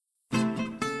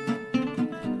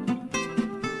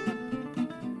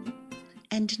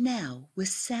And now, with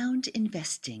Sound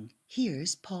Investing,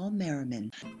 here's Paul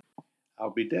Merriman. I'll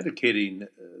be dedicating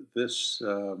this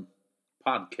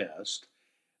podcast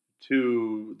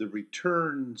to the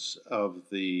returns of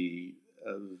the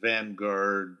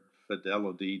Vanguard,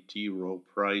 Fidelity, T. Rowe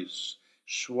Price,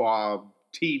 Schwab,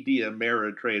 TD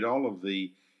Ameritrade, all of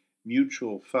the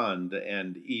mutual fund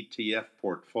and ETF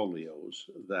portfolios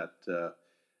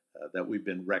that we've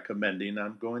been recommending.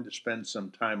 I'm going to spend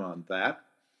some time on that.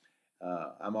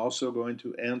 I'm also going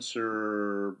to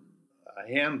answer a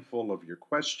handful of your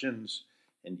questions.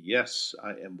 And yes,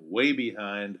 I am way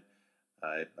behind.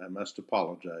 I must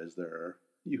apologize.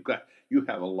 You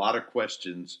have a lot of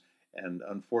questions, and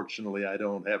unfortunately, I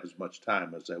don't have as much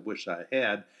time as I wish I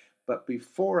had. But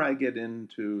before I get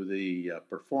into the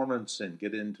performance and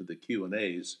get into the Q and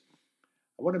A's,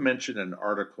 I want to mention an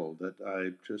article that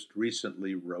I just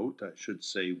recently wrote. I should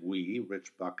say we,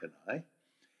 Rich Buck and I,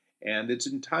 and it's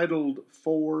entitled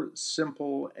Four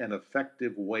Simple and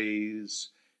Effective Ways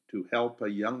to Help a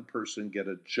Young Person Get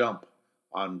a Jump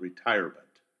on Retirement.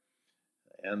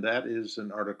 And that is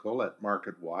an article at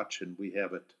MarketWatch, and we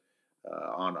have it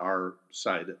on our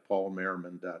site at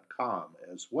paulmerriman.com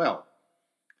as well.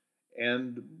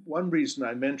 And one reason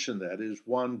I mention that is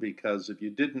one, because if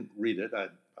you didn't read it,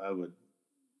 I would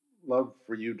love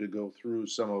for you to go through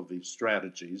some of these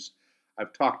strategies.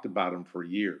 I've talked about them for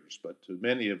years, but to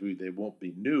many of you, they won't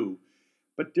be new,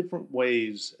 but different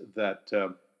ways that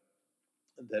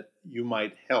you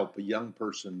might help a young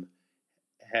person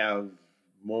have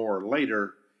more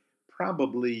later,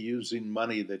 probably using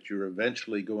money that you're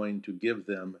eventually going to give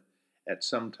them at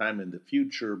some time in the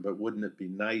future. But wouldn't it be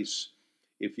nice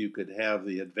if you could have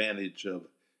the advantage of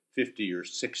 50 or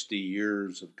 60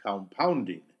 years of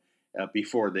compounding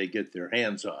before they get their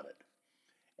hands on it?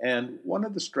 And one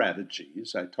of the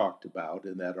strategies I talked about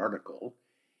in that article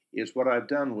is what I've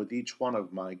done with each one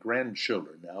of my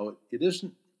grandchildren. Now, it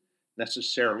isn't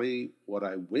necessarily what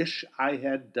I wish I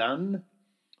had done,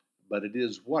 but it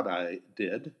is what I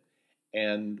did.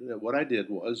 And what I did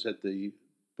was, at the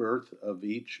birth of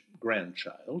each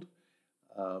grandchild,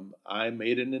 I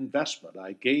made an investment.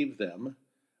 I gave them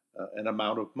an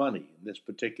amount of money. In this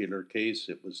particular case,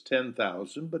 it was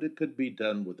 10,000, but it could be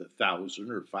done with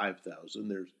 1,000 or 5,000.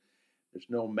 There's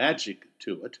no magic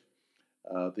to it.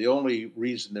 The only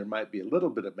reason there might be a little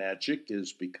bit of magic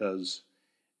is because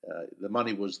the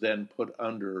money was then put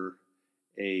under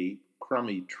a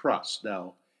crummy trust.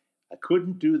 Now, I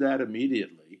couldn't do that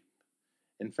immediately.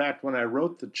 In fact, when I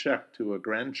wrote the check to a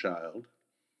grandchild,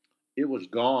 it was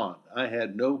gone. I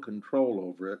had no control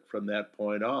over it from that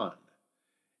point on.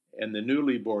 And the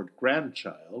newly born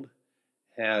grandchild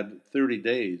had 30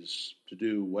 days to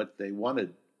do what they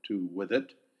wanted to with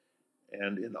it.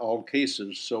 And in all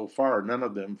cases, so far, none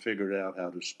of them figured out how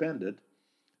to spend it.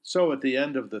 So at the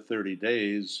end of the 30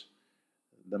 days,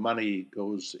 the money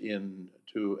goes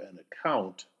into an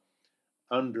account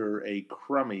under a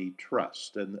crummy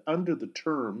trust. And under the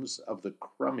terms of the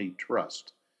crummy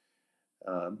trust,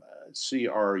 CRUMMY.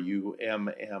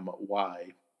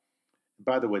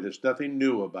 By the way, there's nothing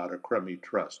new about a crummy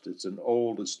trust. It's an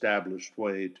old established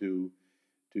way to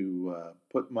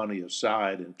put money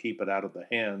aside and keep it out of the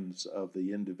hands of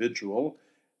the individual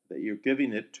that you're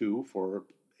giving it to for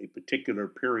a particular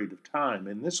period of time.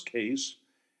 In this case,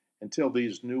 until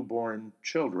these newborn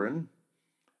children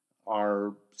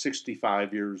are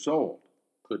 65 years old.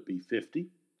 Could be 50,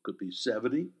 could be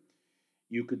 70.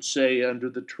 You could say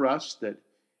under the trust that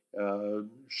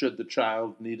should the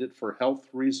child need it for health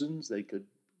reasons, they could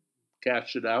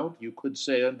cash it out. You could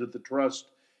say under the trust,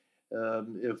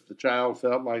 if the child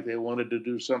felt like they wanted to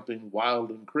do something wild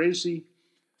and crazy,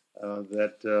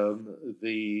 that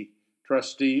the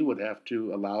trustee would have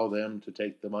to allow them to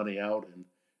take the money out and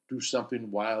do something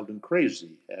wild and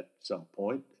crazy at some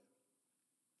point.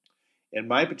 In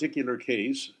my particular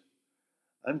case,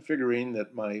 I'm figuring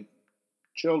that my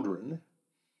children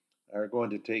are going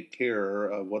to take care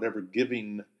of whatever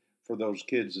giving for those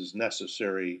kids is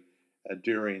necessary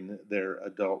during their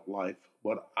adult life.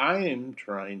 What I am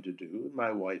trying to do, and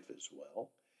my wife as well,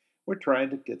 we're trying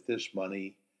to get this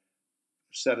money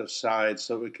set aside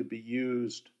so it could be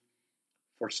used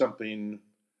for something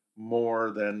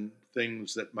more than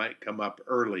things that might come up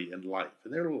early in life.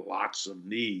 And there are lots of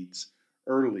needs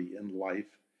early in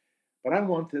life, but I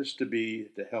want this to be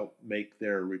to help make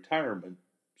their retirement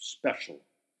special.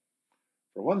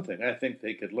 For one thing, I think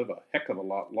they could live a heck of a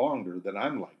lot longer than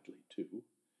I'm likely to.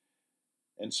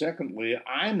 And secondly,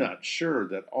 I'm not sure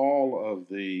that all of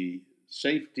the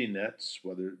safety nets,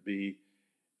 whether it be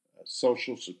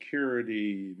Social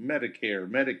Security, Medicare,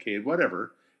 Medicaid,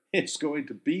 whatever, it's going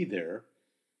to be there.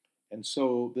 And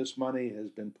so this money has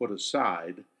been put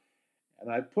aside, and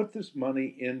I put this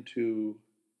money into,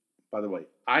 by the way,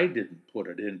 I didn't put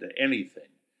it into anything.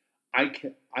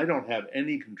 I don't have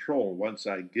any control once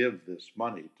I give this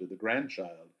money to the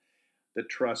grandchild. The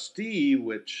trustee,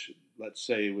 which let's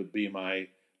say would be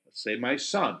let's say my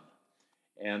son,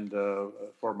 and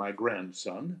for my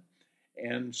grandson.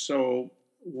 And so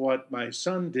what my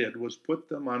son did was put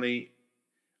the money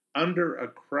under a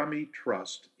crummy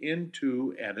trust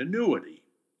into an annuity.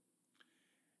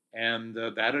 And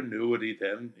that annuity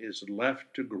then is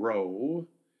left to grow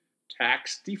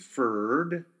tax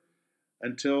deferred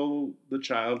until the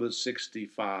child is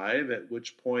 65, at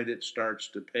which point it starts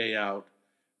to pay out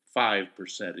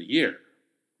 5% a year.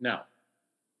 Now,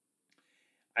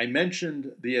 I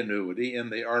mentioned the annuity in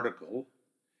the article,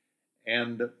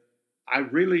 and I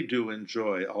really do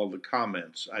enjoy all the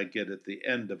comments I get at the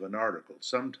end of an article,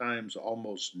 sometimes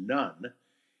almost none.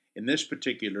 In this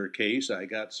particular case, I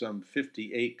got some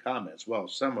 58 comments. Well,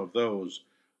 some of those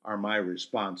are my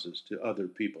responses to other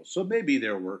people. So maybe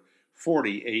there were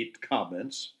 48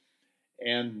 comments.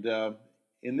 And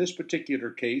in this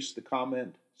particular case, the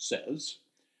comment says,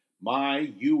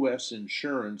 my U.S.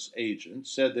 insurance agent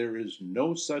said there is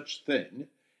no such thing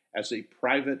as a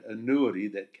private annuity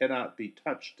that cannot be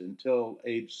touched until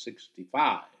age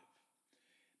 65.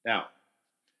 Now,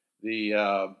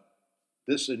 the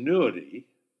this annuity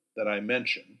that I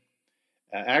mentioned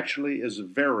actually is a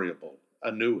variable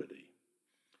annuity.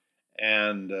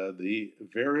 And the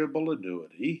variable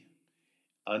annuity,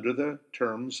 under the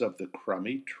terms of the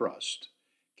crummy trust,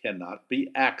 cannot be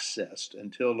accessed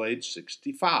until age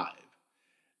 65.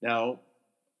 Now,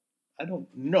 I don't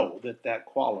know that that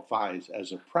qualifies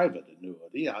as a private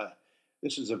annuity.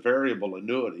 This is a variable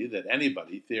annuity that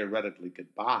anybody theoretically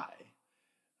could buy.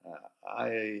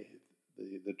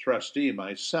 The trustee,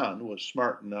 my son, was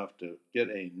smart enough to get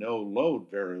a no load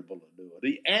variable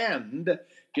annuity and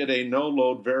get a no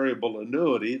load variable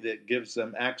annuity that gives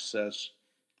them access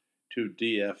to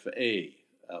DFA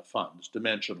funds,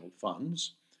 dimensional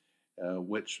funds,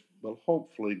 which will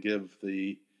hopefully give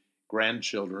the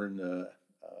grandchildren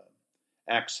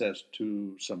access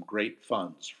to some great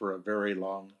funds for a very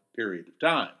long period of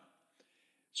time.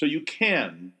 So you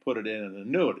can put it in an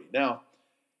annuity. Now,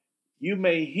 you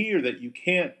may hear that you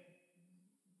can't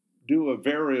do a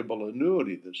variable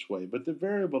annuity this way, but the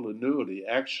variable annuity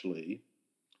actually,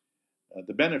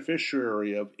 the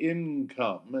beneficiary of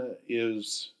income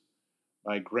is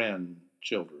my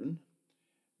grandchildren.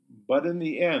 But in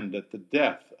the end, at the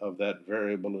death of that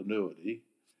variable annuity,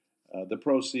 the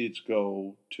proceeds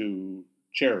go to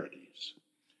charities.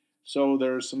 So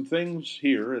there are some things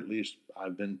here, at least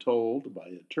I've been told by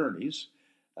attorneys,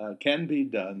 can be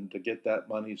done to get that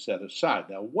money set aside.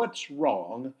 Now, what's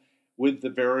wrong with the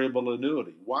variable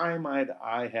annuity? Why might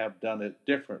I have done it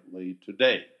differently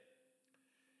today?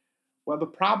 Well, the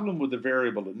problem with the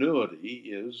variable annuity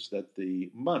is that the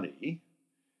money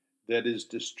that is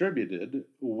distributed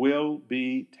will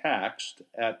be taxed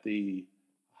at the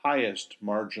highest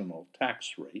marginal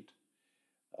tax rate.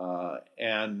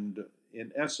 And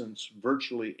in essence,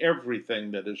 virtually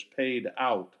everything that is paid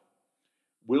out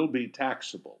will be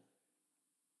taxable.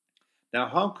 Now,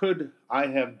 how could I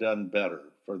have done better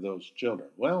for those children?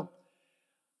 Well,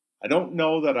 I don't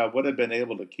know that I would have been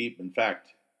able to keep, in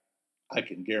fact, I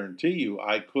can guarantee you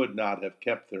I could not have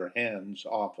kept their hands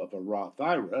off of a Roth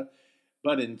IRA.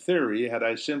 But in theory, had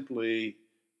I simply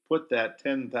put that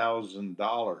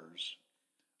 $10,000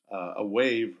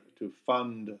 away to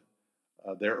fund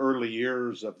their early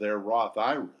years of their Roth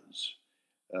IRAs,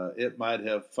 it might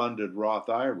have funded Roth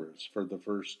IRAs for the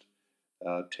first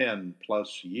 10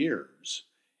 plus years.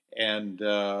 And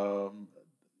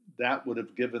that would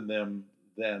have given them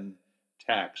then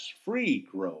tax free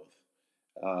growth.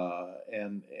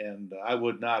 And I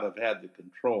would not have had the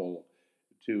control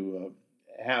to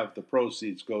have the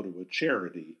proceeds go to a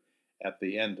charity at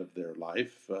the end of their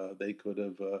life. They could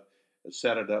have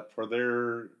set it up for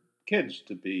their kids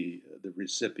to be the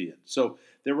recipient. So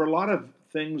there were a lot of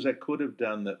things I could have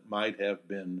done that might have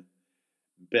been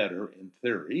better in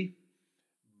theory,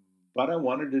 but I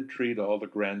wanted to treat all the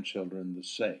grandchildren the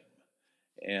same.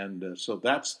 And so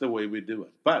that's the way we do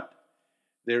it. But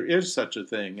there is such a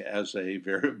thing as a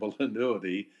variable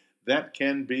annuity that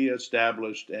can be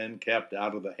established and kept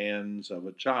out of the hands of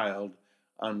a child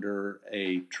under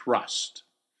a trust.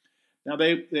 Now,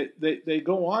 they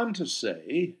go on to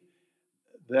say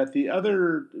that the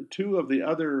other two of the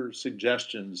other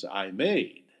suggestions I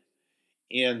made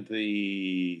in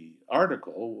the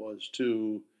article was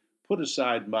to put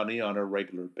aside money on a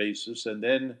regular basis and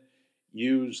then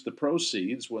use the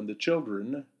proceeds when the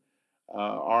children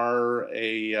are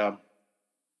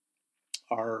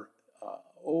are uh,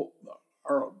 o-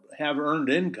 are have earned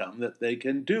income that they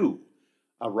can do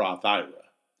a Roth IRA.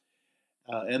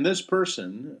 And this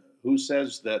person who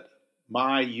says that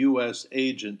my U.S.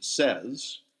 agent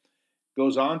says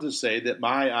goes on to say that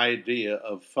my idea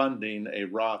of funding a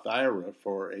Roth IRA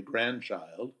for a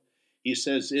grandchild, he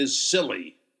says, is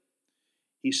silly.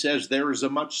 He says there is a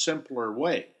much simpler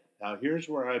way. Now, here's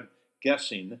where I'm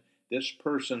guessing this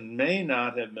person may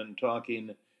not have been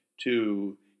talking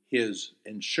to his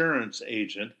insurance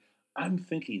agent. I'm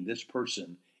thinking this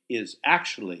person is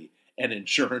actually an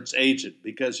insurance agent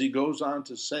because he goes on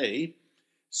to say,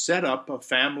 set up a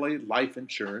family life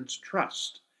insurance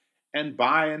trust and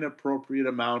buy an appropriate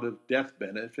amount of death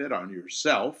benefit on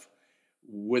yourself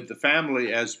with the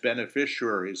family as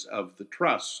beneficiaries of the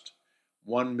trust.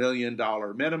 $1 million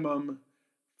minimum,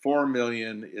 4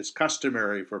 million is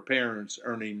customary for parents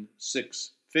earning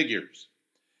six figures.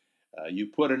 You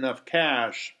put enough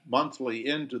cash monthly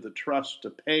into the trust to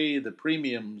pay the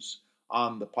premiums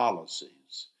on the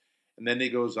policies. And then he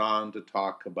goes on to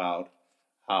talk about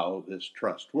how this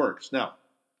trust works. Now,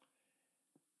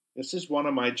 this is one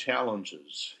of my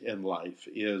challenges in life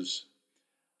is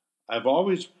I've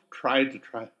always tried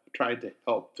to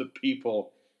help the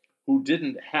people who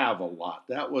didn't have a lot.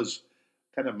 That was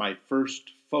kind of my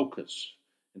first focus.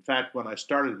 In fact, when I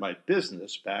started my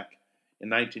business back in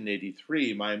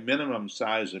 1983, my minimum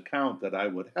size account that I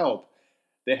would help,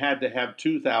 they had to have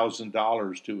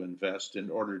 $2,000 to invest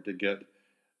in order to get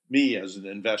me as an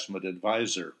investment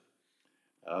advisor.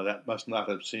 That must not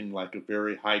have seemed like a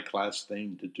very high class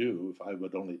thing to do if I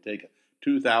would only take a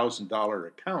 $2,000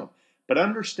 account. But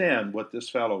understand what this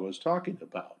fellow was talking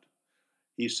about.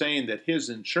 He's saying that his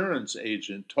insurance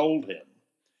agent told him,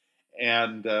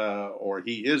 and or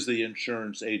he is the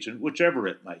insurance agent, whichever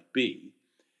it might be,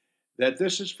 that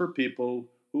this is for people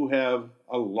who have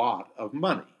a lot of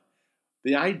money.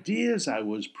 The ideas I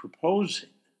was proposing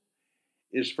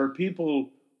is for people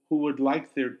who would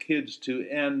like their kids to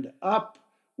end up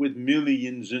with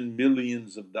millions and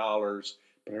millions of dollars,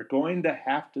 but are going to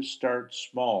have to start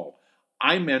small.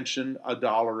 I mentioned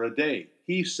 $1 a day.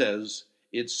 He says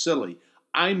it's silly.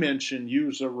 I mentioned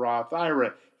use a Roth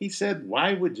IRA. He said,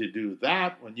 why would you do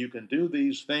that when you can do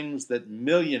these things that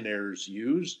millionaires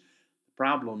use? The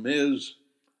problem is,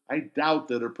 I doubt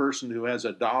that a person who has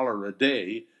 $1 a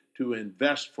day to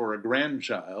invest for a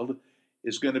grandchild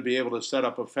is going to be able to set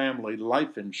up a family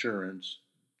life insurance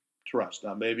trust.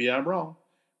 Now, maybe I'm wrong.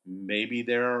 Maybe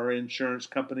there are insurance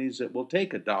companies that will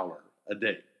take $1 a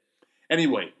day.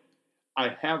 Anyway,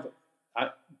 I have a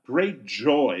great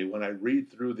joy when I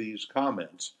read through these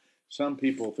comments. Some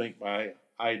people think my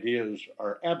ideas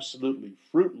are absolutely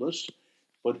fruitless,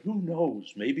 but who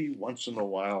knows? Maybe once in a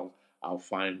while I'll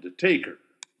find a taker.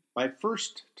 My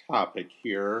first topic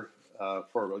here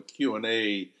for a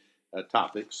Q&A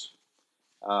topics,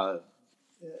 uh,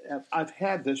 I've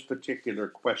had this particular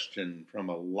question from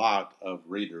a lot of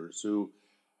readers who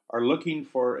are looking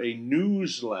for a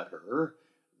newsletter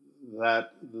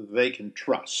that they can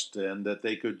trust and that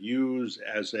they could use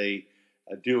as a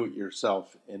do it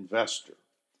yourself investor.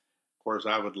 Of course,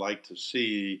 I would like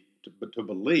to to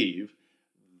believe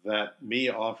that me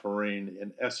offering,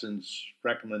 in essence,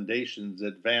 recommendations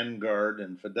at Vanguard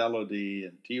and Fidelity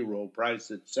and T. Rowe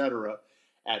Price, etc.,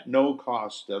 at no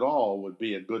cost at all would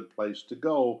be a good place to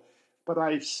go. But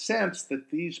I sense that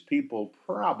these people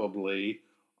probably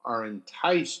are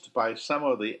enticed by some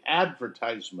of the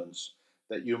advertisements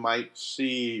that you might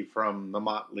see from the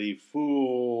Motley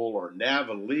Fool or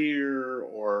Navalier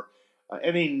or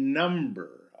any number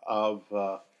of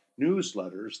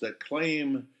newsletters that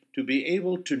claim to be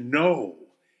able to know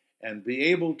and be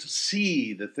able to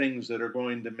see the things that are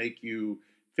going to make you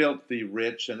filthy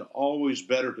rich and always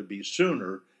better to be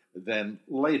sooner than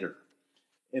later.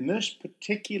 In this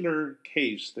particular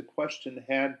case, the question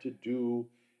had to do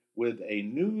with a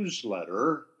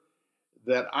newsletter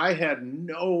that I had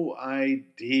no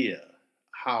idea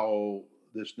how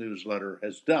this newsletter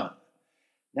has done.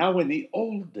 Now, in the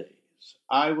old days,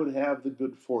 I would have the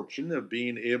good fortune of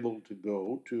being able to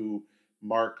go to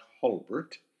Mark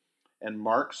Hulbert, and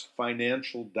Mark's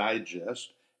Financial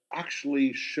Digest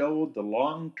actually showed the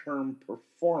long term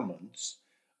performance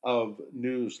of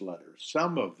newsletters.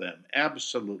 Some of them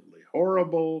absolutely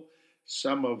horrible,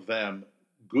 some of them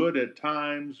good at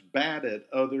times, bad at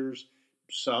others,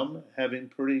 some having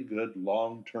pretty good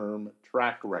long term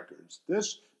track records.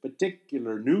 This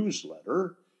particular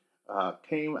newsletter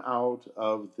came out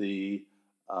of the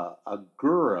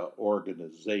Agora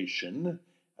organization.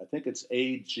 I think it's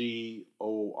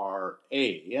AGORA,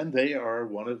 and they are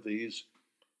one of these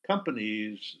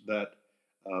companies that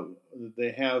uh,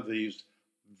 they have these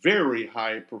very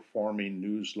high performing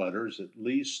newsletters, at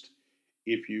least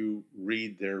if you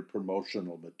read their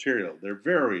promotional material. They're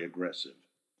very aggressive.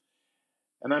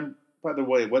 And by the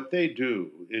way, what they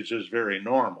do is just very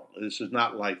normal. This is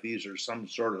not like these are some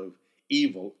sort of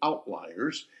evil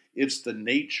outliers. It's the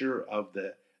nature of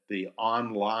the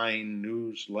online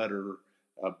newsletter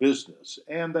business,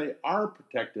 and they are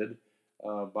protected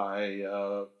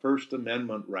by First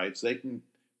Amendment rights. They can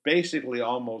basically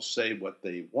almost say what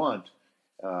they want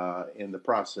in the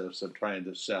process of trying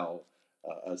to sell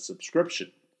a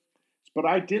subscription. But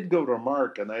I did go to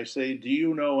Mark and I say, "Do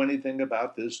you know anything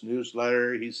about this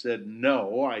newsletter?" He said,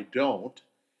 "No, I don't."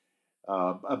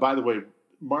 By the way,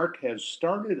 Mark has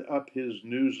started up his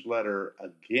newsletter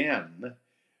again,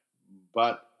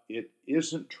 but it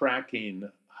isn't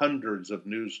tracking hundreds of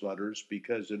newsletters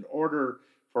because, in order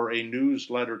for a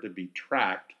newsletter to be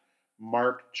tracked,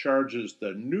 Mark charges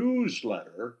the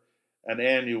newsletter an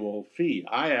annual fee.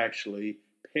 I actually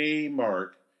pay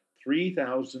Mark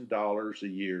 $3,000 a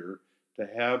year to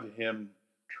have him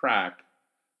track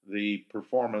the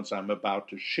performance I'm about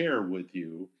to share with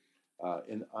you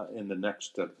in the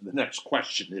next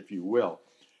question, if you will.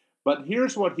 But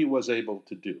here's what he was able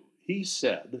to do. He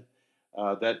said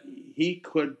that he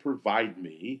could provide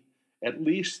me at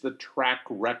least the track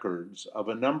records of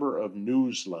a number of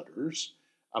newsletters,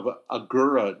 of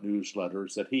Agura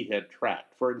newsletters that he had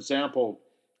tracked. For example,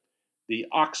 the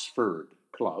Oxford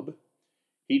Club,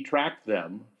 he tracked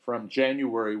them from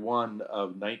January 1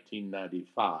 of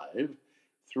 1995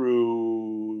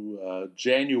 through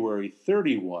January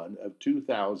 31 of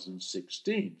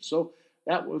 2016. So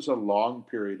that was a long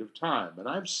period of time. And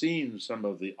I've seen some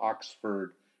of the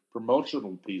Oxford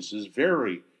promotional pieces,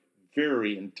 very,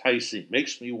 very enticing.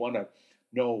 Makes me want to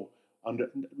know,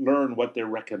 learn what they're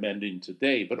recommending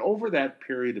today. But over that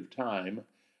period of time,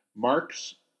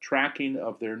 Mark's tracking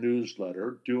of their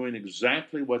newsletter, doing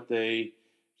exactly what they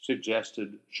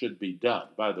suggested should be done.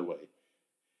 By the way,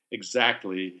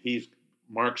 exactly,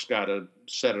 Mark's got a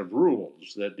set of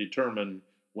rules that determine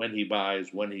when he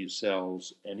buys, when he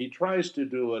sells, and he tries to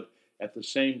do it at the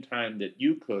same time that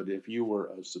you could if you were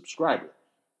a subscriber.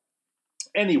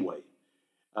 Anyway,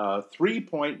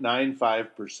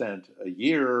 3.95% a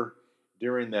year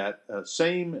during that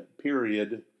same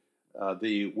period.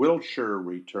 The Wilshire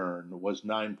return was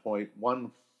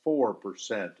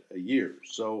 9.14% a year.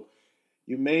 So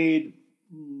you made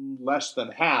less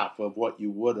than half of what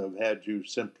you would have had you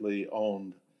simply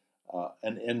owned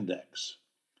an index.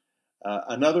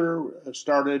 Another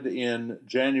started in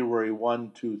January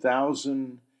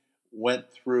 2000,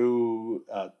 went through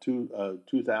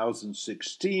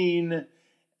 2016.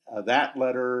 That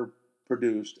letter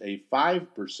produced a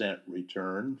 5%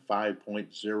 return,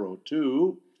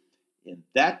 5.02. In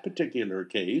that particular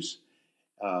case,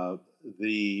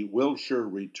 the Wilshire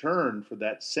return for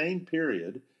that same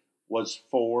period was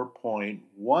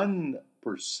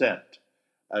 4.1%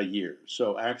 a year.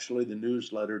 So actually, the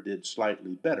newsletter did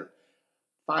slightly better.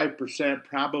 5%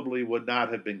 probably would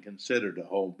not have been considered a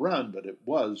home run, but it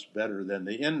was better than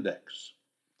the index.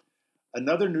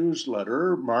 Another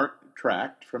newsletter Mark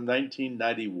tracked from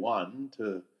 1991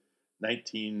 to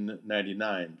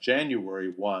 1999, January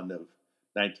 1 of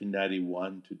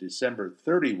 1991 to December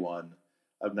 31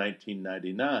 of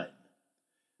 1999.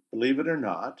 Believe it or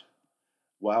not,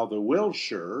 while the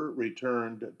Wilshire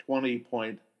returned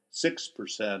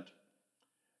 20.6%,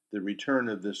 the return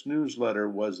of this newsletter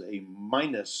was a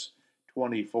minus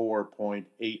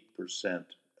 24.8%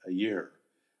 a year.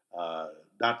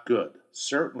 Not good.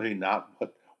 Certainly not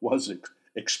what was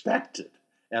expected.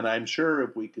 And I'm sure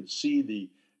if we could see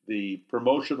the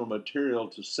promotional material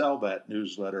to sell that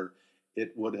newsletter,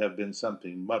 it would have been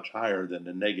something much higher than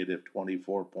the negative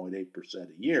 24.8% a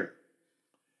year.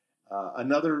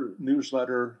 Another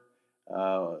newsletter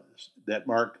that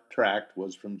Mark tracked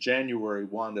was from January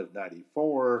 1 of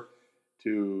 94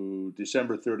 to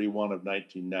December 31 of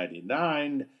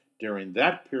 1999. During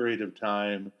that period of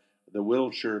time, the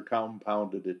Wilshire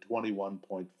compounded at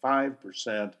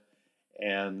 21.5%,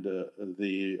 and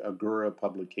the Agura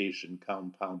publication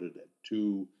compounded at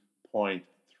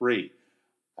 2.3.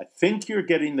 I think you're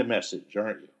getting the message,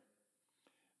 aren't you?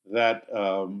 That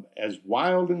as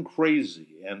wild and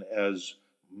crazy and as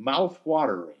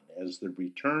mouth-watering as the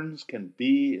returns can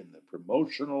be in the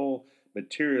promotional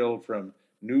material from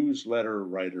newsletter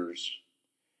writers,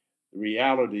 the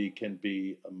reality can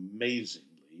be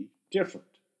amazingly different.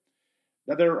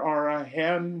 Now, there are a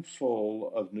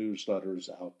handful of newsletters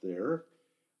out there,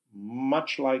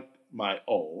 much like my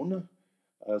own.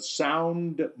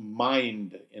 Sound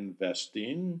Mind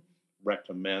Investing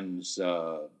recommends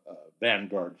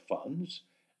Vanguard funds.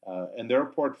 and their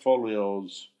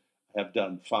portfolios have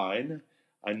done fine.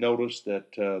 I noticed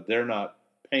that they're not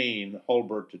paying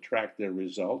Hulbert to track their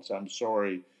results. I'm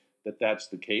sorry that that's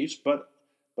the case, but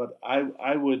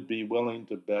I would be willing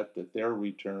to bet that their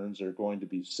returns are going to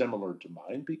be similar to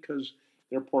mine because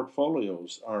their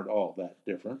portfolios aren't all that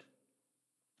different.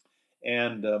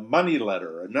 And Money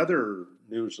Letter, another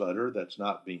newsletter that's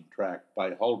not being tracked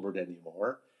by Hulbert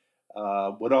anymore,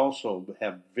 would also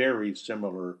have very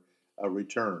similar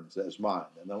returns as mine.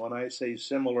 And then when I say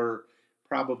similar,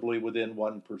 probably within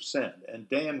 1%. And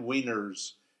Dan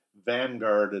Wiener's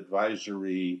Vanguard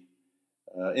Advisory,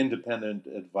 Independent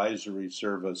Advisory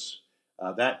Service,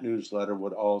 that newsletter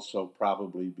would also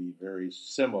probably be very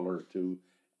similar to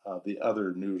the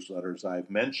other newsletters I've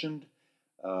mentioned.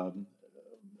 Um,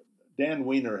 Dan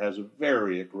Wiener has a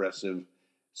very aggressive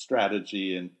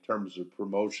strategy in terms of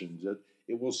promotions.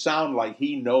 It will sound like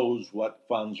he knows what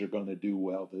funds are going to do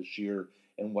well this year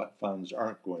and what funds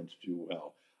aren't going to do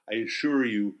well. I assure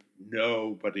you,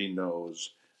 nobody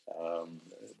knows um,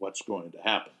 what's going to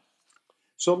happen.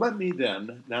 So let me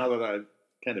then, now that I've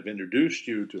kind of introduced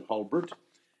you to Hulbert,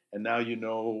 and now you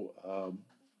know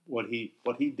what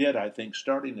he did. I think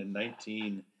starting in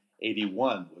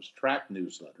 1981 was track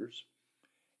newsletters.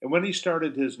 And when he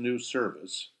started his new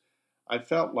service, I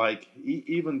felt like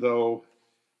even though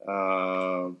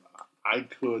uh, I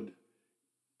could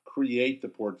create the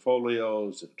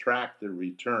portfolios and track the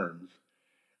returns,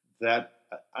 that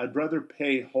I'd rather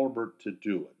pay Hulbert to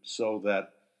do it so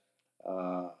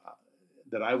uh,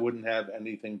 that I wouldn't have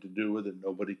anything to do with it.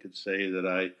 Nobody could say that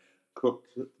I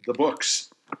cooked the books.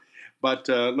 But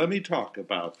let me talk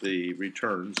about the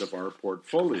returns of our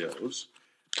portfolios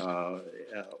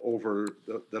over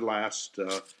the last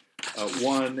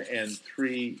 1 and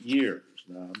 3 years.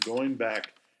 Now, I'm going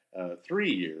back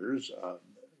 3 years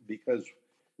because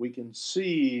we can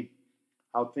see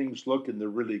how things look in the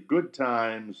really good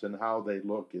times and how they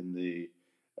look in the,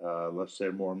 let's say,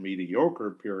 more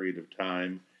mediocre period of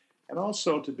time, and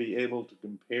also to be able to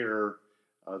compare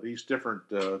these different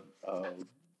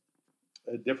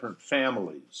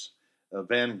families,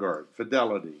 Vanguard,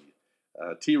 Fidelity,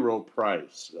 T. Rowe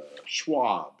Price,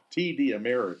 Schwab, TD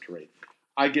Ameritrade.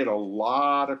 I get a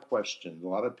lot of questions, a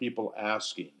lot of people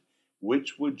asking,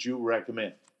 which would you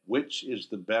recommend? Which is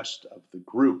the best of the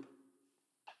group?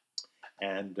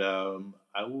 And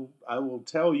I will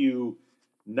tell you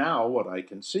now what I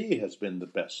can see has been the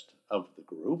best of the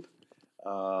group.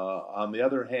 On the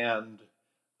other hand,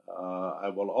 I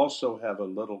will also have a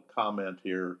little comment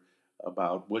here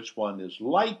about which one is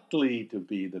likely to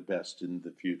be the best in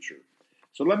the future.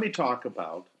 So let me talk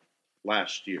about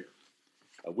last year.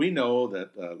 We know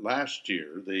that last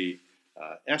year the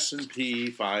S&P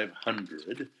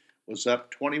 500 was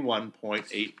up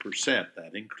 21.8%.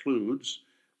 That includes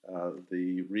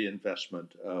the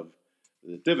reinvestment of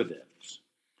the dividends.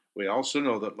 We also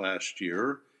know that last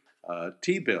year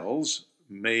T-bills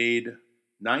made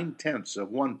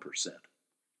 0.9%.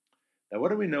 Now, what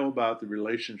do we know about the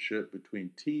relationship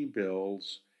between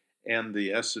T-bills and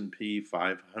the S&P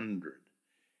 500?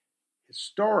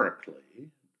 Historically,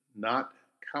 not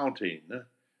counting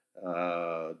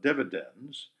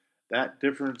dividends, that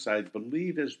difference, I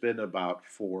believe, has been about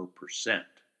 4%.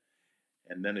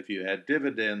 And then if you add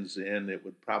dividends in, it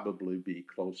would probably be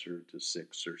closer to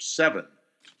 6 or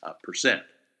 7%.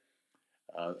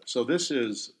 So this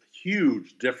is a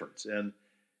huge difference. And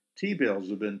T bills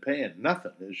have been paying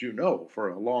nothing, as you know, for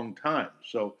a long time.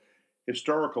 So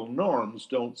historical norms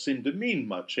don't seem to mean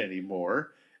much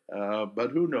anymore.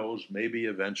 But who knows? Maybe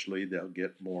eventually they'll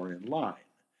get more in line.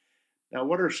 Now,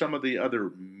 what are some of the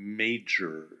other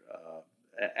major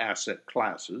asset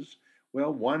classes?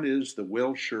 Well, one is the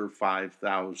Wilshire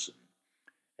 5000,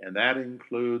 and that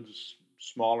includes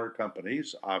smaller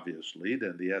companies, obviously,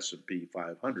 than the S&P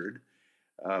 500,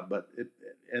 but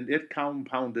it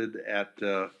compounded at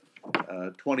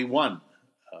 21%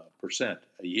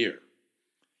 a year.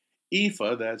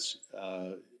 EFA, that's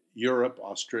Europe,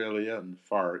 Australia, and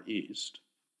Far East,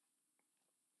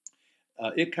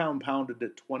 it compounded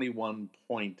at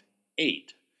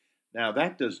 21.8. Now,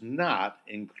 that does not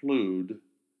include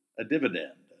a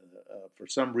dividend. For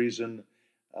some reason,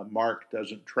 Mark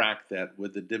doesn't track that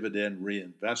with the dividend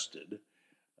reinvested.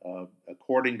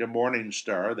 According to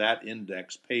Morningstar, that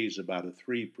index pays about a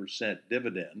 3%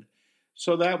 dividend.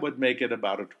 So that would make it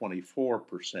about a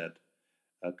 24%,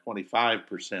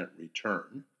 25%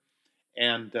 return.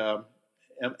 And, uh,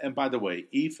 and by the way,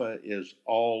 EFA is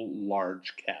all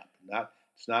large cap.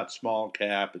 It's not small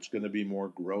cap. It's going to be more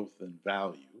growth than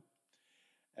value.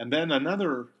 And then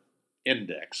another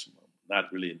index,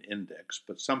 not really an index,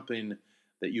 but something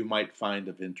that you might find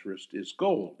of interest is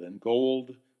gold. And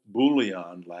gold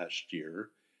bullion last year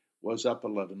was up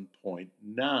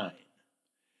 11.9.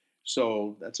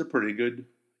 So that's a pretty good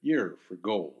year for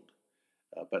gold,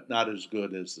 but not as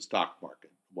good as the stock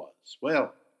market was.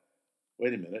 Well,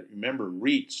 wait a minute. Remember,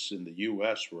 REITs in the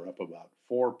U.S. were up about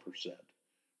 4%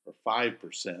 or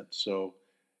 5%. So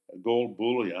gold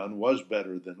bullion was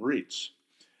better than REITs.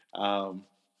 Um,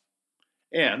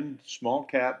 and small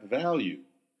cap value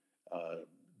uh,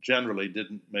 generally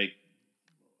didn't make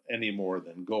any more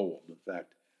than gold. In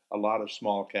fact, a lot of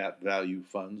small cap value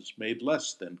funds made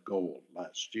less than gold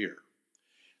last year.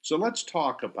 So let's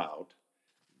talk about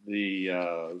the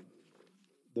uh,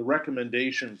 the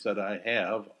recommendations that I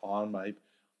have on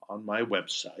my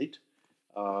website,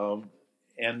 um,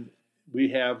 and we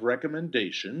have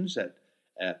recommendations at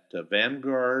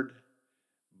Vanguard,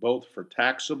 both for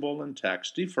taxable and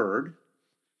tax deferred,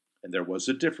 and there was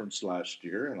a difference last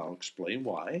year, and I'll explain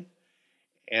why.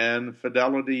 And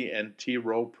Fidelity and T.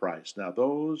 Rowe Price. Now,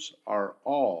 those are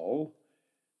all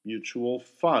mutual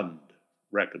fund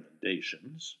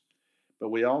recommendations, but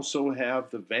we also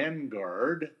have the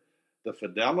Vanguard, the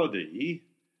Fidelity,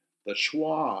 the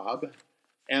Schwab,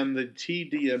 and the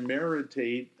TD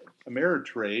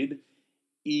Ameritrade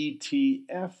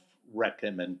ETF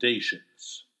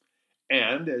recommendations.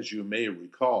 And as you may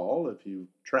recall, if you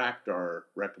tracked our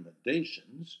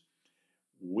recommendations,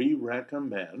 we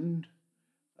recommend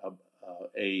a,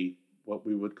 a what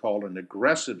we would call an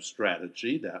aggressive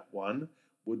strategy. That one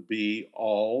would be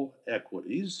all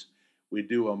equities. We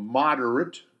do a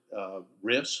moderate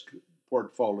risk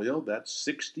portfolio. That's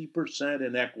 60%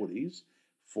 in equities,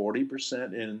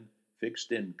 40% in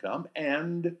fixed income,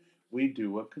 and we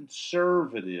do a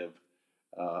conservative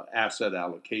asset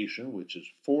allocation, which is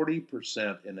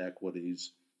 40% in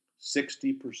equities,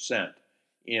 60%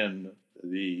 in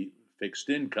the fixed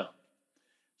income.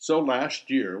 So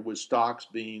last year, with stocks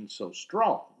being so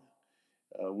strong,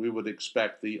 we would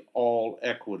expect the all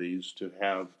equities to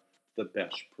have the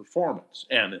best performance.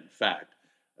 And in fact,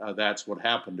 that's what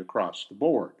happened across the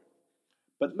board.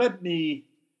 But let me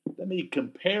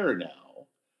compare now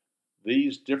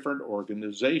these different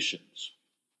organizations.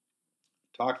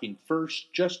 Talking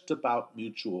first just about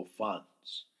mutual funds.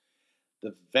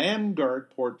 The Vanguard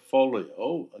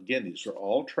portfolio, again, these are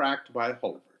all tracked by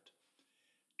Holbert,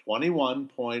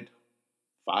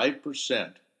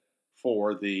 21.5%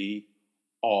 for the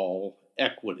all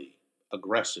equity,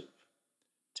 aggressive,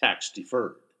 tax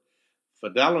deferred.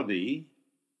 Fidelity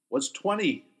was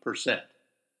 20%.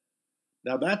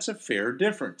 Now that's a fair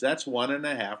difference. That's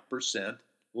 1.5%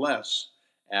 less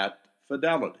at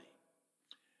Fidelity.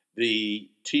 The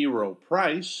T. Rowe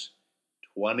Price,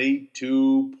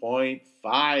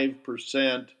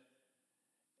 22.5%.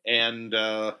 And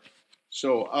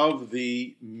so, of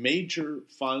the major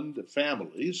fund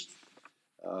families,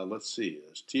 let's see,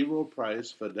 there's T. Rowe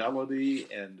Price, Fidelity,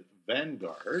 and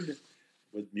Vanguard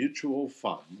with mutual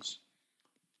funds.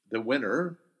 The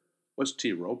winner was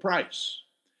T. Rowe Price.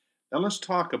 Now, let's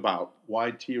talk about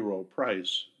why T. Rowe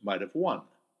Price might have won.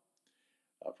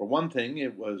 For one thing,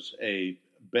 it was a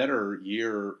better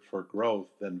year for growth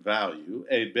than value,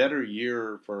 a better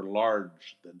year for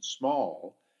large than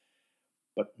small,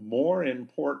 but more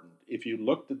important, if you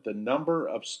looked at the number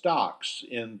of stocks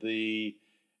in the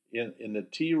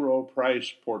T. Rowe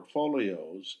Price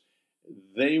portfolios,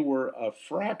 they were a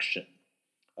fraction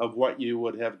of what you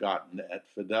would have gotten at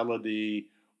Fidelity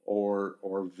or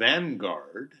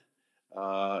Vanguard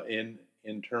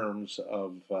in terms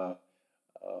of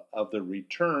the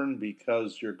return,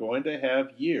 because you're going to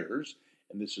have years,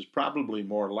 and this is probably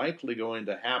more likely going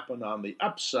to happen on the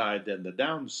upside than the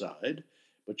downside,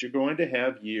 but you're going to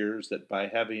have years that by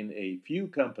having a few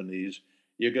companies,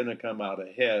 you're going to come out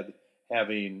ahead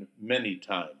having many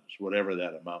times whatever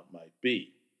that amount might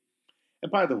be.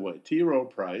 And by the way, T. Rowe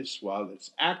Price, while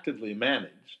it's actively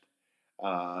managed,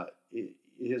 uh,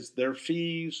 their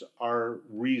fees are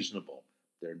reasonable.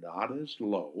 They're not as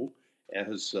low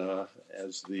as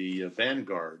the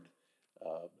Vanguard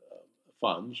uh,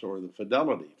 funds or the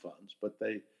Fidelity funds, but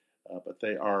they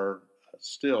are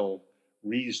still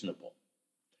reasonable.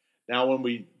 Now, when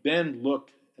we then look,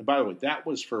 and by the way, that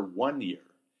was for 1 year.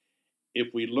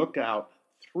 If we look out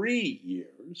 3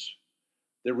 years,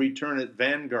 the return at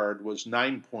Vanguard was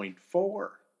 9.4.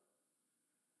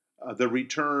 The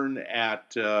return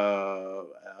at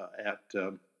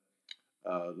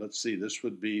let's see, this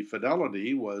would be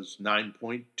Fidelity was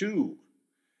 9.2,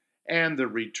 and the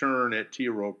return at T.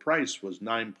 Rowe Price was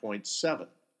 9.7.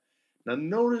 Now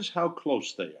notice how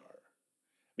close they are.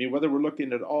 I mean, whether we're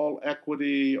looking at all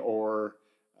equity or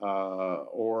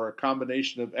a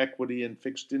combination of equity and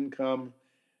fixed income,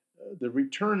 the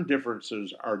return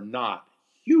differences are not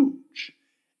huge.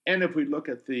 And if we look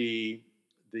at the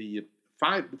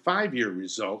 5 year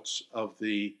results of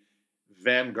the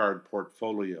Vanguard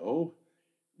portfolio,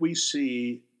 we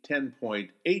see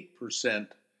 10.8%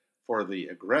 for the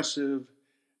aggressive.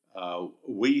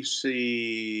 We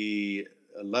see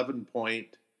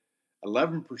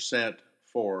 11%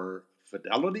 for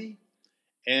Fidelity,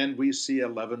 and we see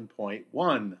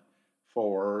 11.1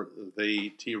 for the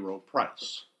T. Rowe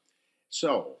Price.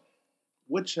 So,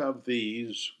 which of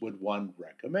these would one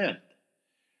recommend?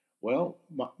 Well,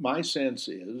 my sense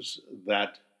is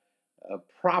that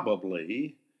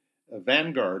probably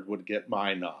Vanguard would get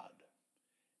my nod.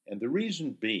 And the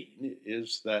reason being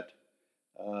is that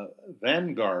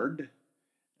Vanguard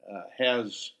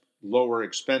has lower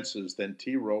expenses than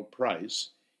T. Rowe Price,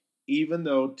 even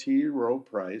though T. Rowe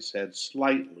Price had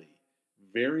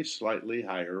very slightly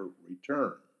higher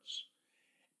returns.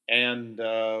 And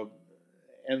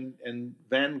and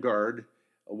Vanguard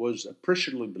was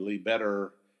appreciably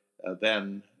better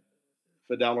than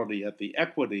Fidelity at the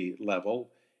equity level,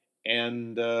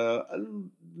 and a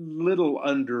little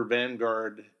under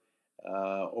Vanguard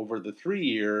over the 3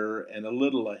 year, and a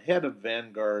little ahead of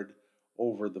Vanguard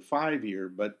over the 5 year.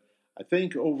 But I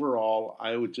think overall,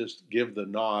 I would just give the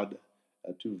nod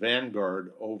to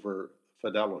Vanguard over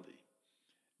Fidelity.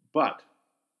 But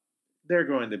they're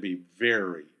going to be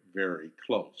very, very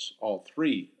close, all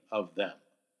three of them.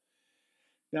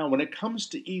 Now, when it comes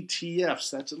to ETFs,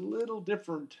 that's a little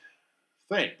different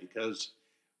thing because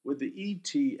with the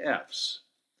ETFs,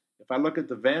 if I look at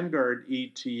the Vanguard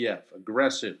ETF,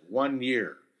 aggressive, 1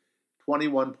 year,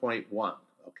 21.1.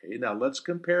 Okay, now let's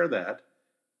compare that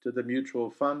to the mutual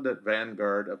fund at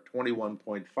Vanguard of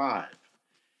 21.5.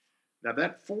 Now,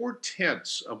 that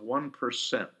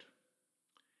 0.4%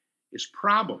 is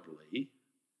probably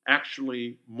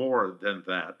actually more than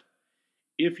that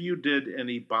if you did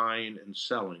any buying and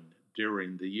selling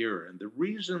during the year. And the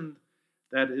reason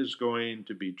that is going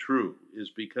to be true is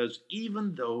because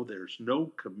even though there's no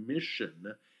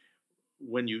commission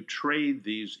when you trade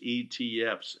these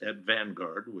ETFs at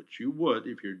Vanguard, which you would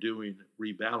if you're doing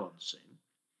rebalancing,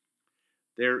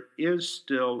 there is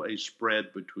still a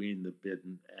spread between the bid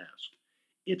and ask.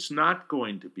 It's not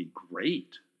going to be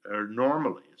great, or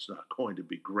normally it's not going to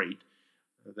be great.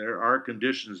 There are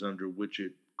conditions under which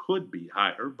it could be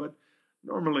higher, but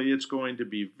normally it's going to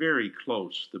be very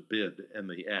close, the bid and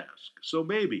the ask. So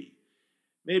maybe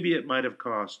it might have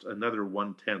cost another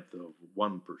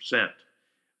 0.1%,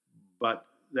 but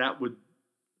that would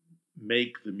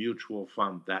make the mutual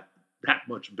fund that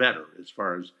much better as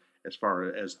far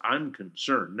as I'm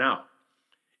concerned. Now,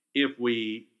 if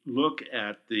we look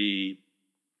at the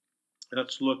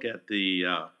let's look at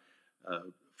the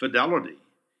Fidelity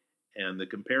and the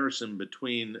comparison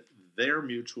between their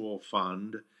mutual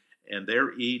fund and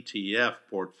their ETF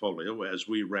portfolio, as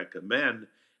we recommend.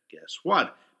 Guess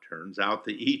what? Turns out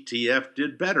the ETF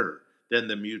did better than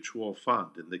the mutual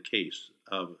fund in the case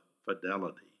of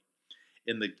Fidelity.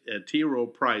 In the T. Rowe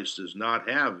Price does not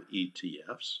have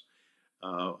ETFs,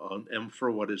 and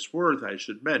for what it's worth, I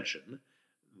should mention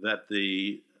that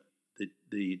the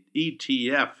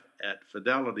ETF at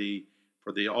Fidelity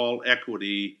for the all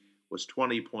equity was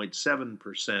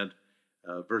 20.7%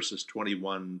 versus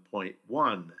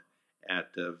 21.1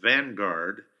 at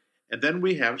Vanguard, and then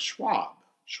we have Schwab.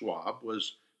 Schwab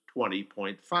was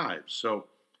 20.5. So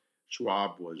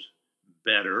Schwab was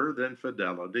better than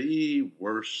Fidelity,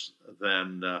 worse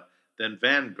than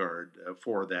Vanguard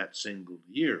for that single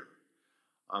year.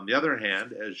 On the other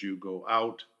hand, as you go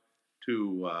out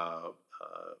to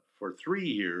for 3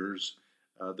 years,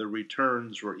 the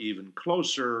returns were even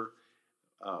closer,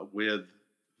 with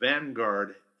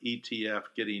Vanguard ETF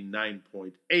getting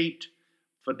 9.8,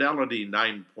 Fidelity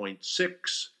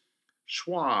 9.6,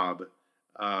 Schwab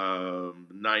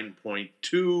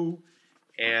 9.2,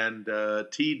 and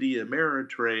TD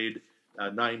Ameritrade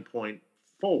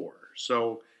 9.4.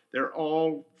 So they're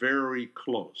all very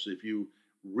close. If you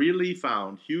really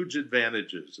found huge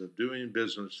advantages of doing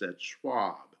business at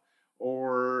Schwab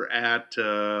or at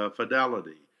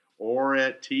Fidelity or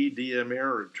at TD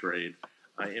Ameritrade,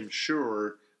 I am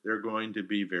sure they're going to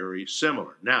be very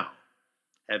similar. Now,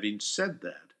 having said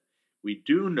that, we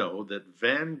do know that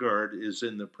Vanguard is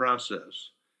in the process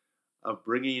of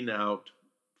bringing out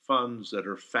funds that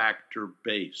are factor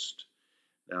based.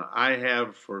 Now, I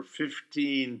have for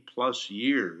 15 plus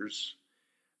years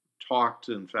talked,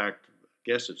 in fact, I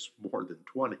guess it's more than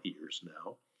 20 years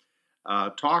now,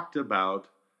 talked about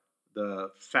the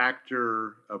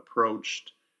factor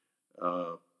approached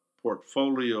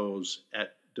portfolios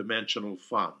at dimensional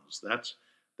funds.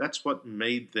 That's what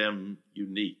made them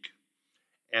unique.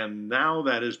 And now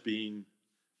that is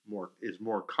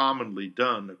more commonly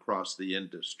done across the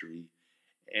industry.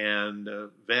 And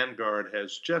Vanguard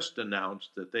has just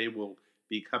announced that they will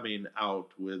be coming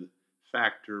out with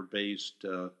factor-based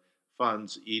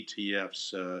funds,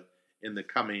 ETFs, in the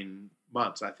coming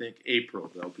months. I think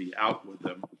April they'll be out with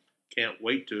them. Can't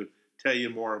wait to tell you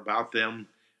more about them.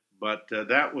 But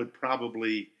that would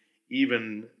probably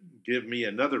even give me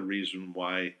another reason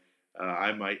why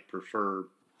I might prefer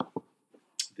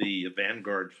the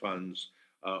Vanguard funds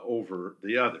over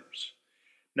the others.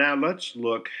 Now let's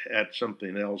look at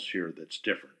something else here that's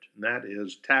different, and that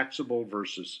is taxable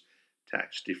versus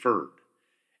tax deferred.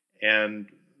 And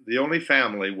the only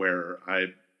family where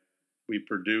we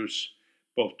produce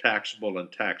both taxable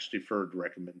and tax deferred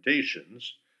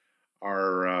recommendations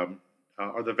are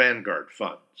the Vanguard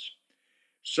funds.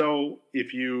 So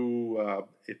if you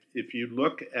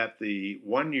look at the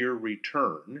 1 year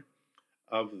return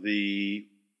of the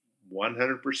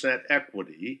 100%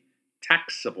 equity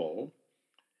taxable,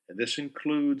 and this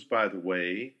includes, by the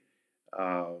way,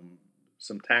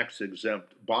 some tax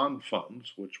exempt bond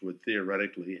funds, which would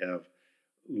theoretically have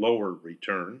lower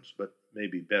returns, but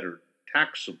maybe better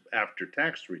tax after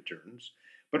tax returns.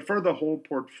 But for the whole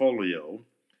portfolio,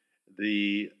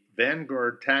 the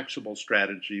Vanguard taxable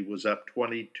strategy was up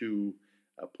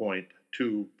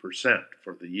 22.2%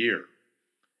 for the year.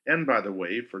 And by the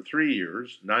way, for 3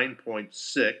 years,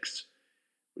 9.6,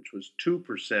 which was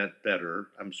 2% better,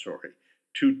 I'm sorry,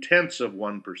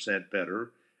 0.2%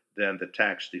 better than the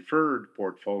tax deferred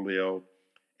portfolio,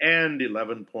 and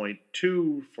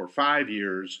 11.2 for 5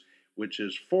 years, which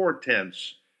is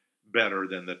 0.4 better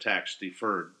than the tax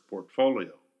deferred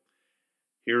portfolio.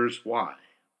 Here's why.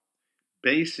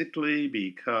 Basically,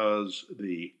 because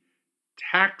the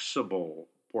taxable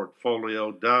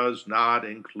portfolio does not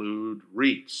include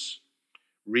REITs.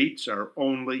 REITs are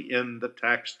only in the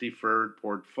tax deferred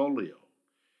portfolio.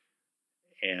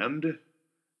 And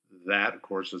that, of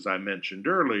course, as I mentioned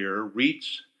earlier,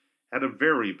 REITs had a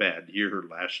very bad year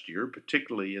last year,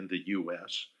 particularly in the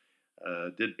US.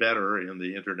 Did better in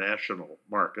the international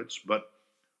markets, but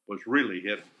was really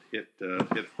hit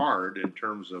hard in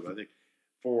terms of, I think,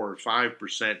 4 or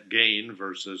 5% gain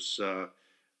versus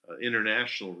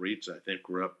international REITs. I think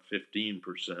were up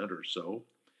 15% or so.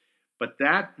 But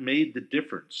that made the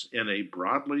difference in a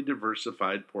broadly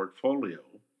diversified portfolio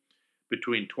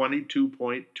between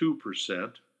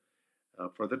 22.2%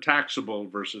 for the taxable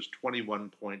versus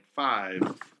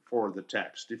 21.5% for the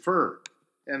tax deferred.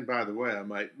 And by the way, I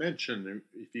might mention,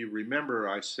 if you remember,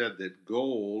 I said that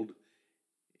gold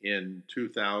in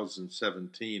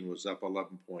 2017 was up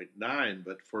 11.9,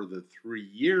 but for the 3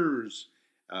 years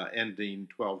ending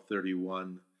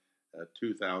 12/31,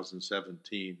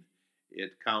 2017,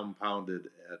 it compounded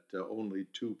at only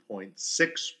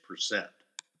 2.6%.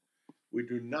 We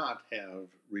do not have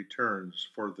returns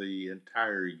for the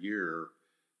entire year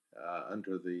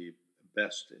under the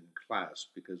best in class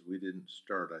because we didn't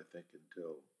start, I think,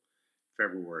 until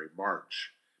February,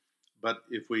 March. But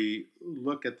if we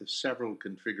look at the several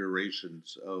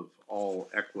configurations of all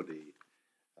equity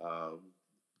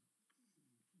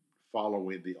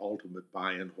following the ultimate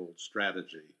buy and hold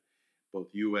strategy,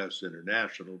 both U.S.,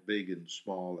 international, big and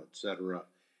small, etc.,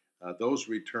 those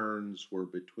returns were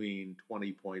between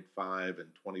 20.5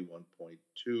 and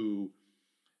 21.2,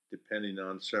 depending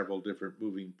on several different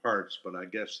moving parts. But I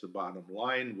guess the bottom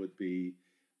line would be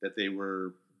that they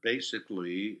were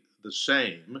basically the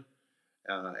same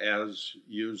as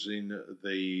using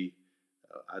the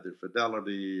either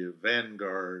Fidelity,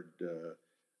 Vanguard,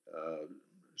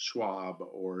 Schwab,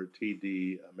 or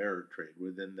TD Ameritrade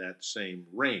within that same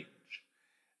range.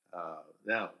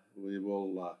 Now, we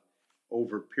will,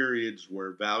 over periods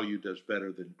where value does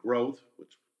better than growth,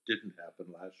 which didn't happen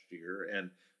last year, and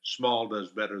small does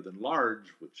better than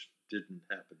large, which didn't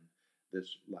happen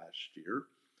this last year,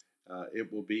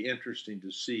 it will be interesting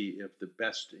to see if the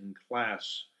best in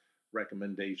class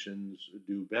recommendations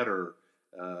do better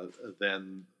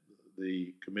than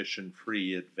the commission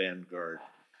free at Vanguard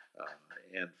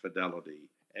and Fidelity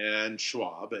and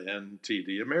Schwab and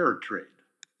TD Ameritrade.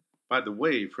 By the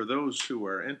way, for those who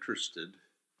are interested,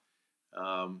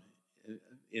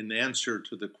 in answer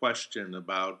to the question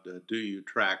about do you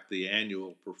track the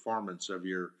annual performance of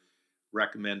your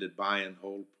recommended buy and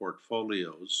hold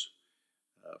portfolios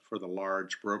for the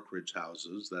large brokerage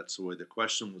houses, that's the way the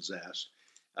question was asked.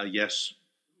 Yes,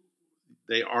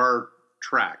 they are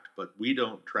tracked, but we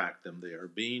don't track them. They are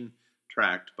being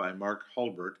tracked by Mark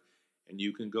Hulbert, and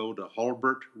you can go to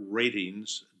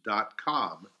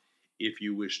hulbertratings.com if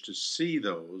you wish to see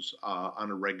those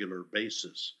on a regular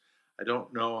basis. I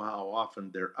don't know how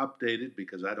often they're updated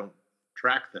because I don't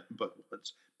track them, but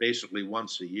basically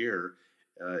once a year.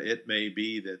 It may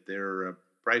be that their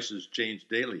prices change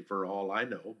daily for all I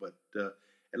know, but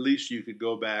at least you could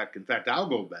go back. In fact, I'll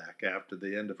go back after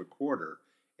the end of a quarter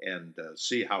and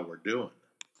see how we're doing.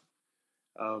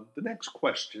 The next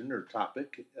question or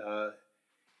topic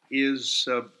is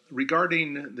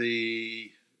regarding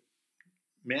the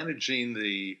managing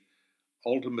the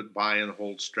ultimate buy and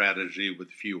hold strategy with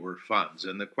fewer funds.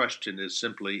 And the question is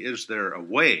simply, is there a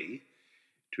way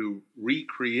to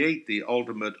recreate the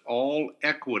ultimate all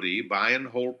equity buy and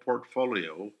hold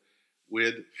portfolio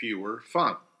with fewer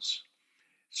funds?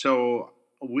 So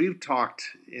we've talked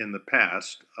in the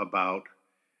past about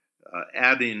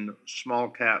adding small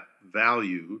cap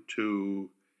value to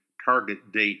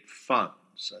target date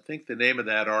funds. I think the name of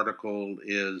that article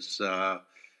is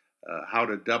How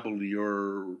to Double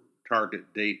Your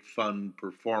Target Date Fund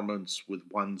Performance with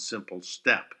One Simple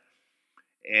Step.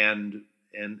 And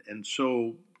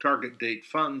so target date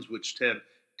funds, which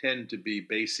tend to be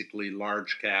basically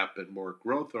large cap and more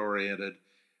growth oriented,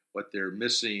 what they're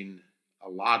missing a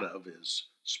lot of is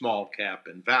small cap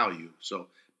and value. So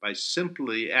by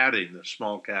simply adding the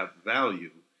small cap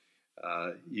value,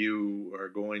 you are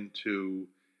going to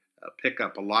pick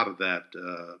up a lot of that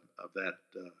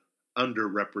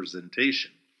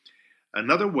underrepresentation.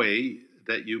 Another way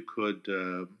that you could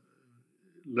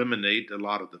eliminate a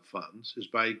lot of the funds is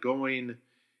by going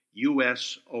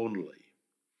U.S. only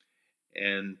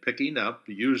and picking up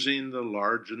using the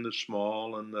large and the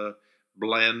small and the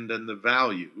blend and the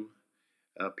value.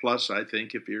 Plus, I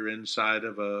think if you're inside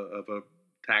of a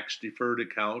tax deferred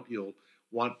account, you'll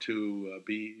want to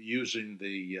be using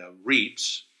the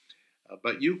REITs.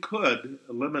 But you could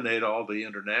eliminate all the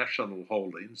international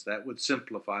holdings. That would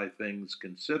simplify things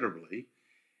considerably.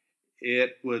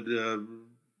 It would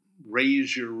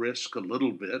raise your risk a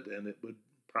little bit, and it would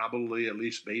probably, at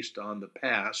least based on the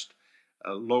past,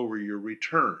 lower your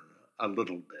return a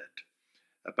little bit,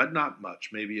 but not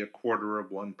much, maybe a quarter of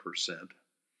 1%.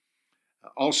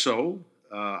 Also,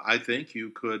 I think you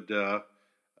could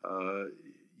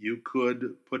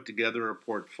put together a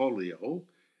portfolio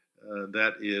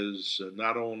that is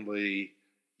not only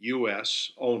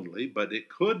U.S. only, but it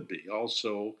could be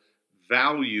also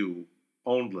value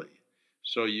only.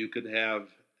 So you could have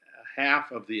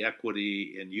half of the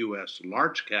equity in U.S.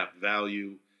 large cap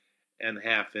value and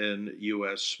half in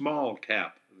U.S. small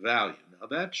cap value. Now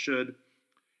that should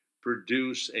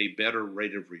produce a better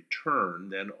rate of return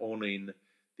than owning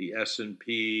the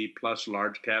S&P plus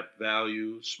large cap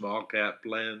value, small cap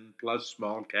blend plus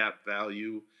small cap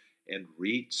value, and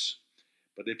REITs.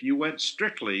 But if you went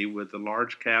strictly with the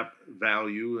large cap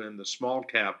value and the small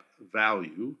cap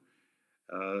value,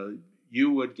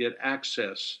 you would get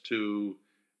access to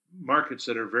markets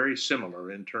that are very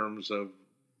similar in terms of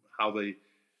how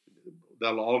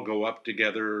they'll all go up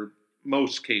together.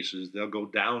 Most cases they'll go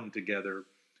down together,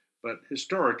 but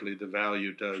historically the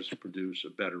value does produce a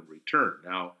better return.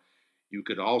 Now, you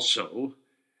could also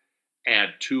add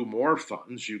two more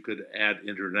funds. You could add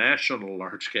international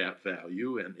large cap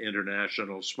value and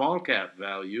international small cap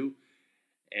value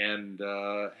and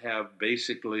have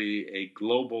basically a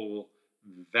global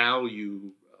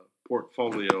value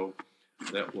portfolio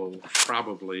that will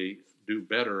probably do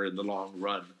better in the long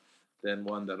run than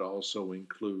one that also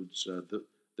includes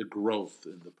the growth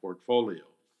in the portfolio.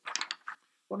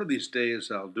 One of these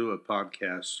days, I'll do a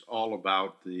podcast all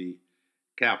about the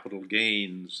capital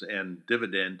gains and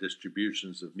dividend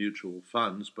distributions of mutual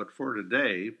funds. But for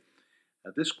today,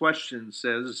 this question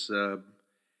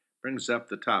brings up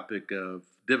the topic of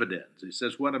dividends. It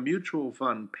says, when a mutual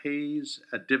fund pays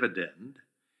a dividend,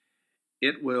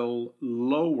 it will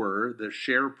lower the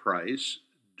share price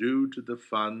due to the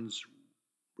fund's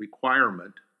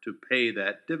requirement to pay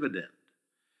that dividend.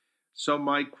 So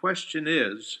my question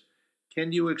is,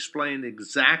 can you explain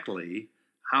exactly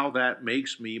how that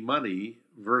makes me money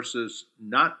versus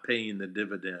not paying the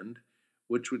dividend,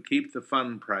 which would keep the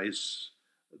fund price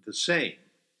the same?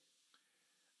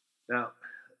 Now,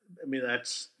 I mean,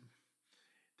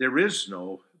 there is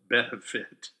no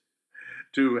benefit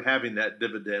to having that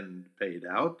dividend paid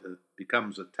out. It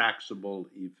becomes a taxable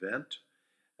event,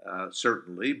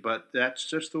 certainly, but that's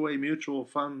just the way mutual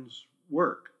funds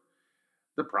work.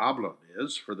 The problem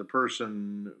is for the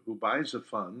person who buys a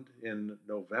fund in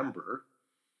November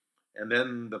and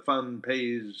then the fund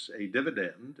pays a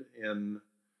dividend in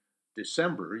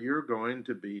December, you're going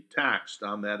to be taxed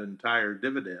on that entire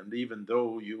dividend, even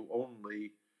though you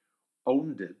only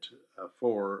owned it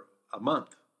for a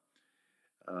month.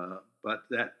 But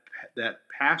that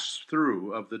pass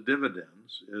through of the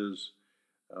dividends is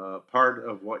part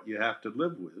of what you have to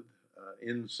live with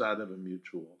inside of a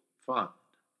mutual fund.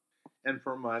 And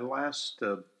for my last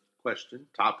question,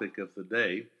 topic of the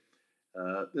day,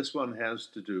 this one has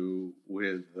to do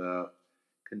with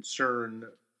concern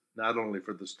not only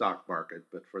for the stock market,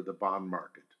 but for the bond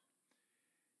market.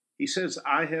 He says,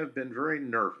 I have been very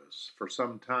nervous for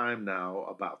some time now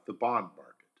about the bond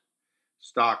market.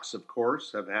 Stocks, of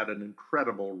course, have had an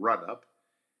incredible run up,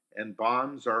 and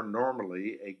bonds are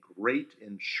normally a great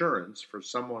insurance for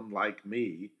someone like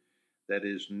me that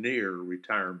is near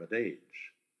retirement age.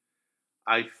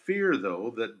 I fear,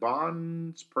 though, that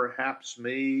bonds perhaps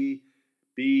may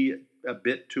be a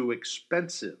bit too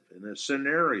expensive in a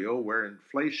scenario where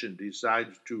inflation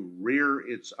decides to rear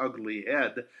its ugly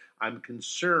head. I'm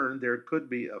concerned there could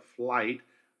be a flight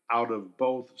out of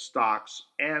both stocks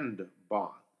and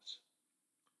bonds.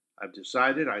 I've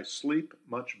decided I sleep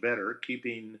much better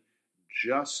keeping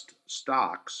just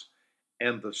stocks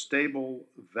and the stable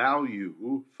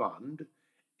value fund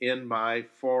in my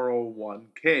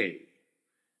 401k.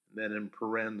 Then in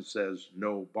parens says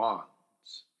no bonds.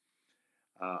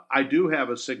 I do have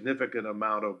a significant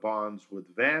amount of bonds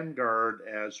with Vanguard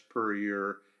as per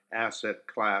your asset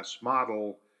class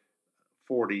model,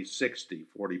 40-60,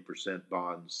 40%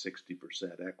 bonds,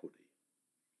 60% equity.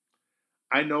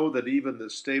 I know that even the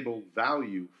stable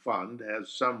value fund has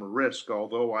some risk,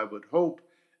 although I would hope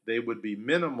they would be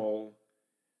minimal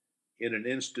in an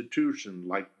institution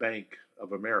like Bank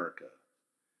of America.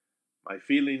 My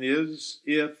feeling is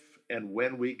if and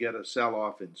when we get a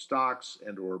sell-off in stocks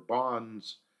and or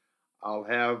bonds, I'll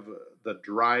have the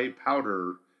dry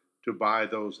powder to buy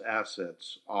those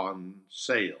assets on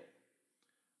sale.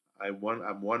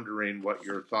 I'm wondering what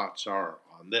your thoughts are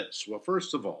on this. Well,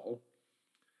 first of all,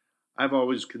 I've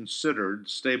always considered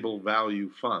stable value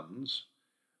funds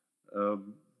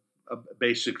um,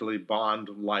 basically a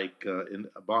bond-like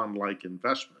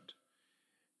investment.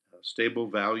 Stable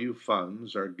value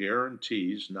funds are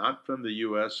guarantees not from the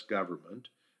U.S. government,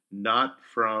 not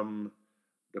from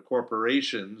the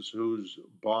corporations whose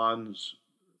bonds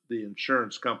the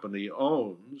insurance company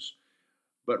owns,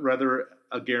 but rather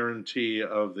a guarantee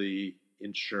of the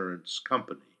insurance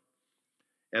company.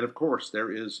 And of course,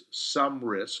 there is some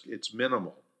risk, it's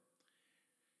minimal.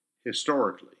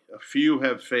 Historically, a few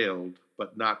have failed,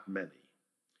 but not many.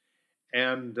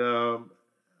 And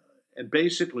and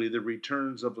basically, the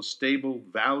returns of a stable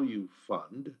value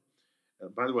fund.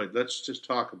 By the way, let's just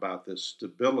talk about this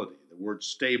stability, the word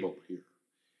stable here.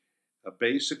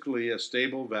 Basically, a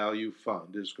stable value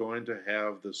fund is going to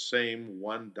have the same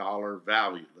 $1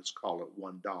 value, let's call it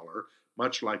 $1,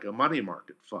 much like a money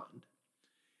market fund.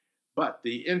 But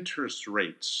the interest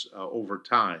rates over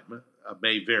time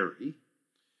may vary,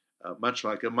 much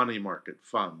like a money market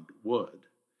fund would.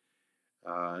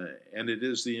 And it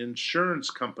is the insurance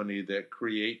company that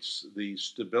creates the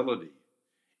stability.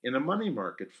 In a money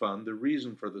market fund, the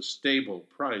reason for the stable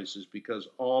price is because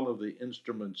all of the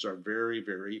instruments are very,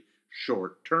 very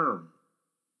short term.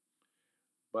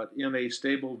 But in a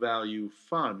stable value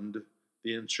fund,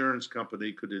 the insurance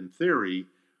company could, in theory,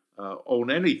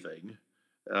 own anything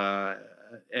uh,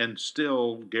 and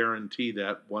still guarantee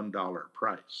that $1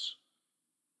 price.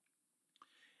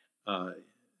 Uh,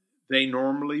 they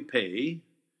normally pay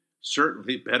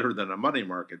certainly better than a money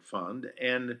market fund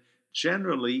and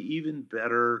generally even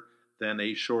better than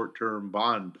a short term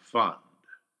bond fund.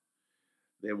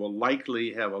 They will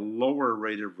likely have a lower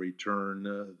rate of return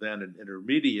than an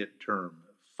intermediate term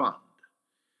fund.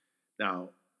 Now,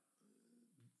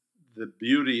 the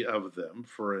beauty of them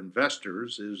for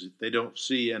investors is they don't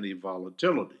see any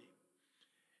volatility.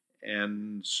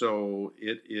 And so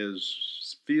it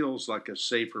is feels like a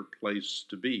safer place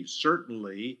to be.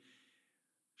 Certainly,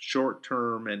 short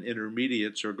term and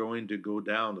intermediates are going to go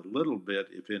down a little bit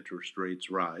if interest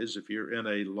rates rise. If you're in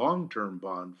a long term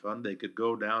bond fund, they could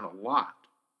go down a lot.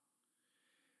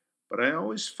 But I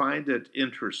always find it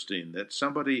interesting that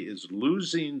somebody is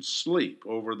losing sleep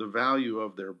over the value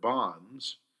of their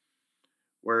bonds,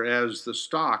 whereas the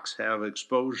stocks have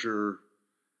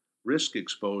risk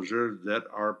exposure that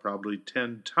are probably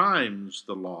 10 times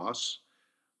the loss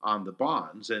on the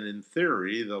bonds. And in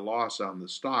theory, the loss on the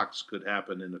stocks could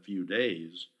happen in a few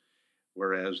days,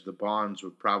 whereas the bonds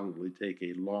would probably take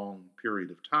a long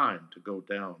period of time to go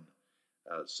down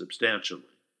substantially.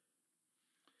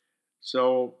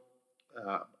 So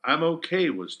I'm okay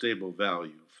with stable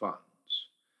value funds.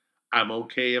 I'm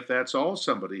okay if that's all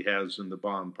somebody has in the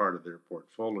bond part of their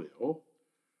portfolio.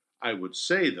 I would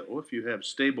say, though, if you have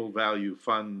stable value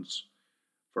funds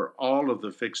for all of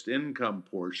the fixed income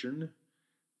portion,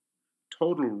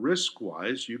 total risk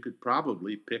wise, you could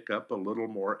probably pick up a little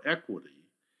more equity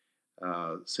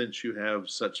since you have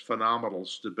such phenomenal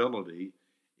stability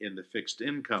in the fixed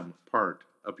income part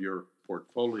of your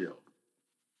portfolio.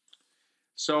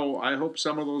 So I hope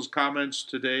some of those comments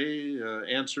today,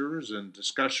 answers and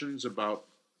discussions about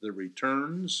the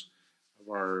returns of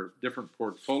our different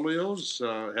portfolios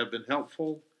have been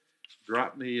helpful.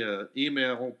 Drop me an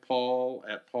email,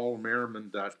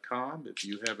 paul@paulmerriman.com, if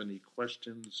you have any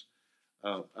questions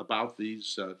about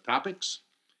these topics.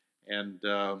 And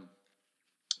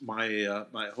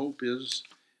my hope is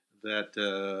that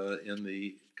in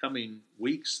the coming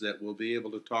weeks that we'll be able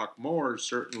to talk more,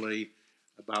 certainly,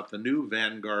 about the new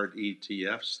Vanguard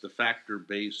ETFs, the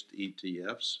factor-based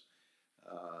ETFs,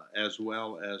 as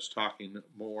well as talking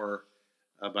more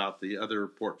about the other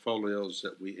portfolios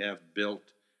that we have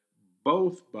built,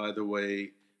 both, by the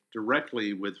way,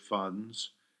 directly with funds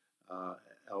uh,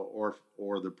 or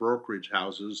the brokerage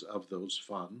houses of those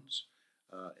funds,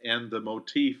 and the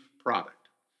Motif product.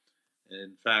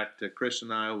 In fact, Chris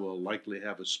and I will likely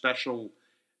have a special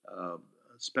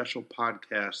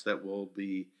podcast that will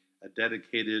be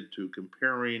dedicated to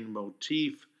comparing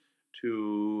Motif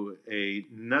to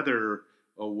another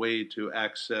way to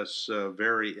access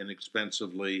very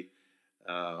inexpensively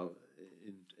uh,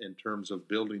 in terms of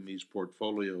building these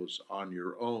portfolios on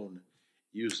your own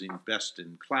using best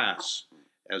in class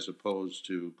as opposed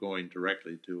to going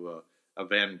directly to a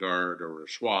Vanguard or a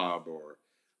Schwab or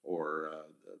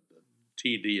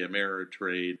TD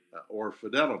Ameritrade or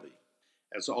Fidelity.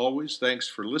 As always, thanks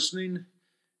for listening,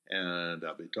 and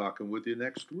I'll be talking with you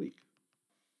next week.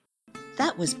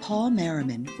 That was Paul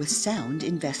Merriman with Sound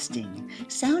Investing.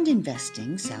 Sound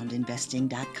Investing,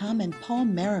 soundinvesting.com, and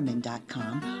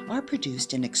paulmerriman.com are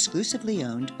produced and exclusively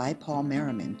owned by Paul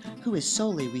Merriman, who is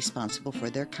solely responsible for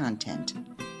their content.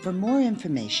 For more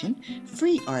information,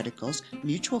 free articles,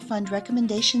 mutual fund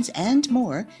recommendations, and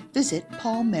more, visit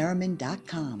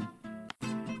paulmerriman.com.